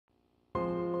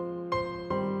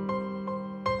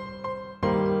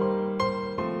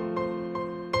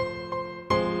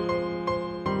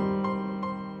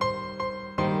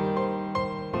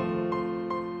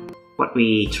what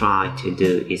we try to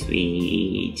do is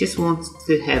we just want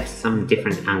to have some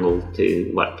different angle to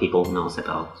what people knows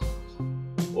about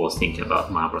or think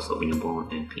about Marlborough, Sauvignon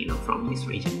Blanc and Pinot from this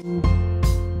region.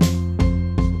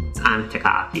 I'm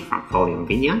Takaki from Folium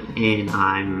vineyard, and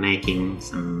I'm making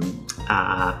some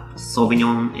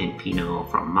Sauvignon and Pinot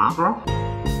from Marlborough.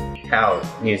 How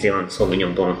New Zealand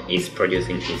Sauvignon Blanc is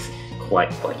producing is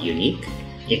quite unique.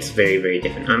 It's very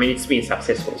different. I mean, it's been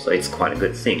successful, so it's quite a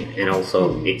good thing. And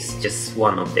also, it's just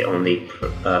one of the only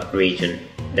region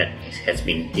that has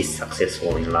been this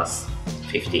successful in the last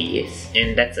 50 years.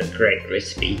 And that's a great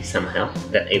recipe somehow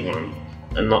that everyone,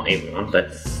 not everyone,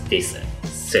 but this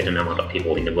certain amount of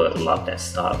people in the world love that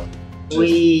style.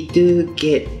 We do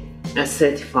get a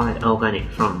certified organic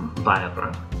from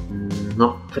Biograph.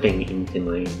 Not putting it into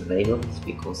my labels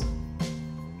because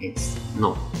it's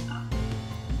not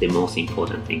the most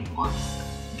important thing for us.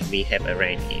 We have a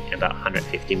rain in about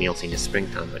 150 mils in the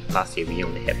springtime, but last year we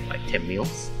only had like 10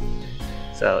 mils.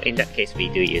 So in that case we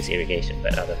do use irrigation,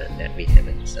 but other than that we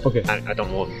haven't. So okay. I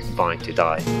don't want vine to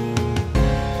die.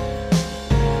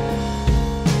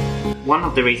 One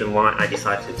of the reasons why I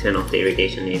decided to turn off the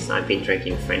irrigation is I've been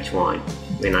drinking French wine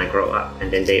when I grow up,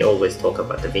 and then they always talk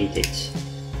about the vintage.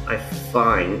 I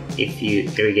find if you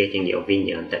irrigating your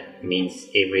vineyard, that means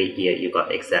every year you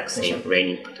got exact same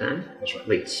raining pattern,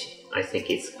 which I think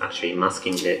is actually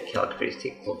masking the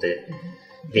characteristics of the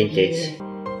vintage.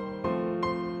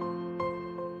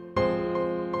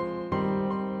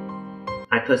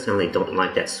 I personally don't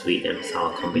like that sweet and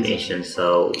sour combination,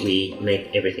 so we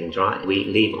make everything dry. We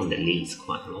live on the lees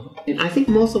quite a lot. And I think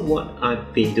most of what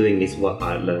I've been doing is what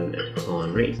I learned at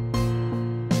Corn Reef.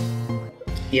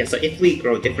 Yeah, so if we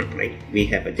grow differently, we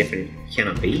have a different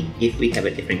canopy. If we have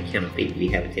a different canopy, we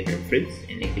have a different fruits.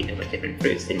 And if we have a different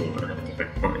fruits, then we're going to have a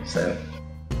different wine. So,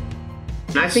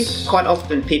 and I think quite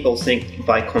often people think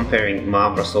by comparing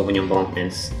Marlborough Sauvignon Blanc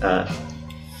and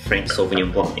French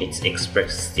Sauvignon Blanc, it's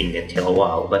expressed in the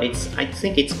terroir, but I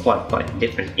think it's quite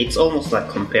different. It's almost like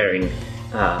comparing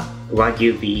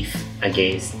Wagyu beef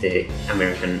against the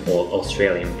American or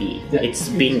Australian beef. It's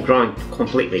been grown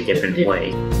completely different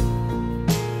way.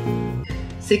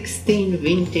 16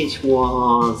 vintage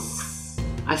was,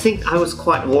 I think I was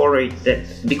quite worried that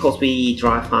because we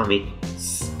dry farm it,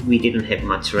 we didn't have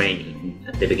much rain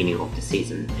at the beginning of the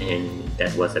season, and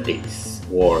that was a big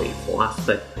worry for us.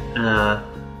 But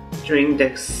during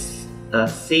the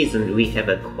season we have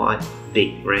a quite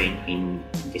big rain in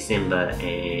December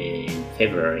and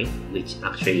February, which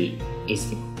actually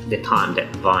is the time that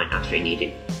vine actually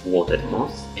needed water the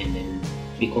most, and then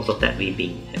because of that we've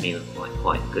been having a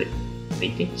quite good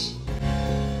vintage.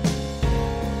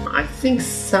 I think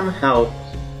somehow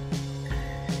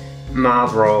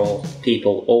Marlborough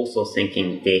people also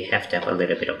thinking they have to have a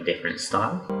little bit of different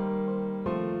style.